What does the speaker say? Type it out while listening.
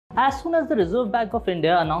As soon as the Reserve Bank of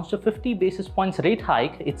India announced a 50 basis points rate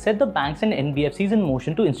hike, it set the banks and NBFCs in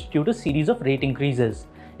motion to institute a series of rate increases.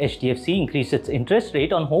 HDFC increased its interest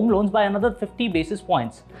rate on home loans by another 50 basis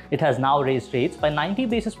points. It has now raised rates by 90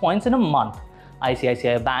 basis points in a month.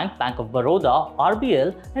 ICICI Bank, Bank of Baroda,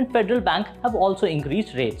 RBL and Federal Bank have also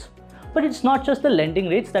increased rates. But it's not just the lending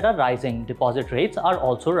rates that are rising, deposit rates are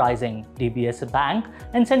also rising. TBS Bank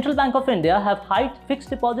and Central Bank of India have hiked fixed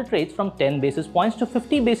deposit rates from 10 basis points to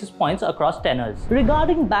 50 basis points across tenors.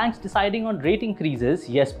 Regarding banks deciding on rate increases,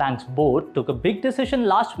 Yes Bank's board took a big decision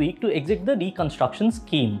last week to exit the reconstruction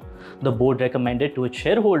scheme. The board recommended to its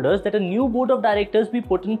shareholders that a new board of directors be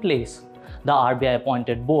put in place. The RBI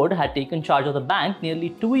appointed board had taken charge of the bank nearly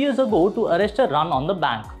 2 years ago to arrest a run on the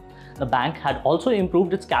bank. The bank had also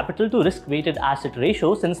improved its capital to risk-weighted asset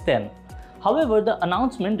ratio since then. However, the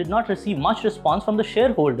announcement did not receive much response from the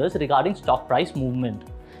shareholders regarding stock price movement.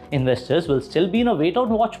 Investors will still be in a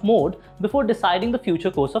wait-and-watch mode before deciding the future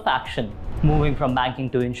course of action. Moving from banking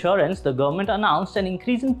to insurance, the government announced an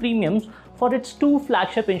increase in premiums for its two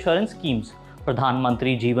flagship insurance schemes, Pradhan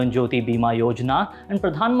Mantri Jeevan Jyoti Bima Yojana and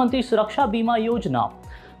Pradhan Mantri Suraksha Bima Yojana.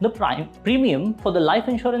 The premium for the life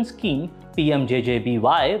insurance scheme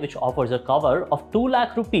PMJJBY, which offers a cover of 2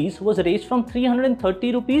 lakh rupees, was raised from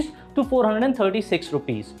 330 rupees to 436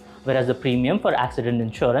 rupees, whereas the premium for accident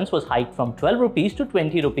insurance was hiked from 12 rupees to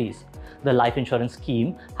 20 rupees. The life insurance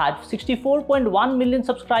scheme had 64.1 million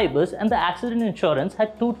subscribers and the accident insurance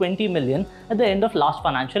had 220 million at the end of last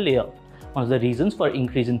financial year. One of the reasons for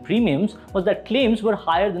increase in premiums was that claims were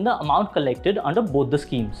higher than the amount collected under both the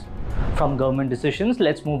schemes. From government decisions,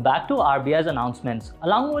 let's move back to RBI's announcements.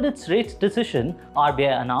 Along with its rates decision,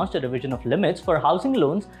 RBI announced a revision of limits for housing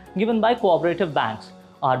loans given by cooperative banks.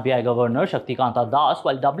 RBI Governor Shaktikanta Das,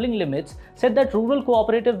 while doubling limits, said that rural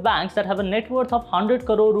cooperative banks that have a net worth of 100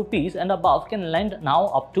 crore rupees and above can lend now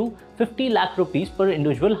up to 50 lakh rupees per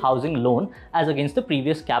individual housing loan as against the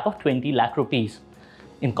previous cap of 20 lakh rupees.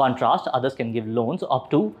 In contrast, others can give loans up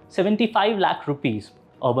to 75 lakh rupees.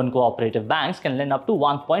 Urban cooperative banks can lend up to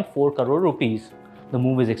 1.4 crore rupees. The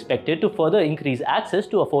move is expected to further increase access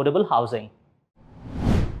to affordable housing.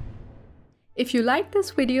 If you like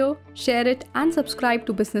this video, share it and subscribe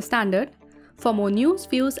to Business Standard. For more news,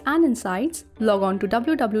 views and insights, log on to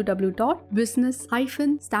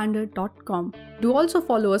www.business-standard.com. Do also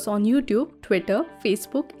follow us on YouTube, Twitter,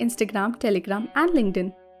 Facebook, Instagram, Telegram and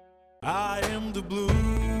LinkedIn. I am the blue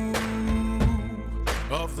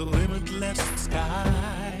of the limitless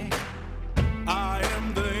sky. I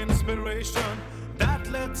am the inspiration that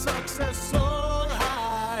led success soar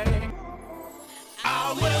high.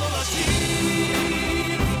 I will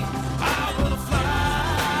achieve, I will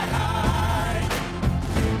fly high.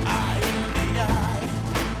 I am the I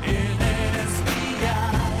in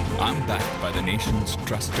SBI. I'm backed by the nation's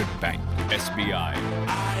trusted bank, SBI,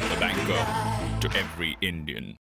 the banker to every Indian.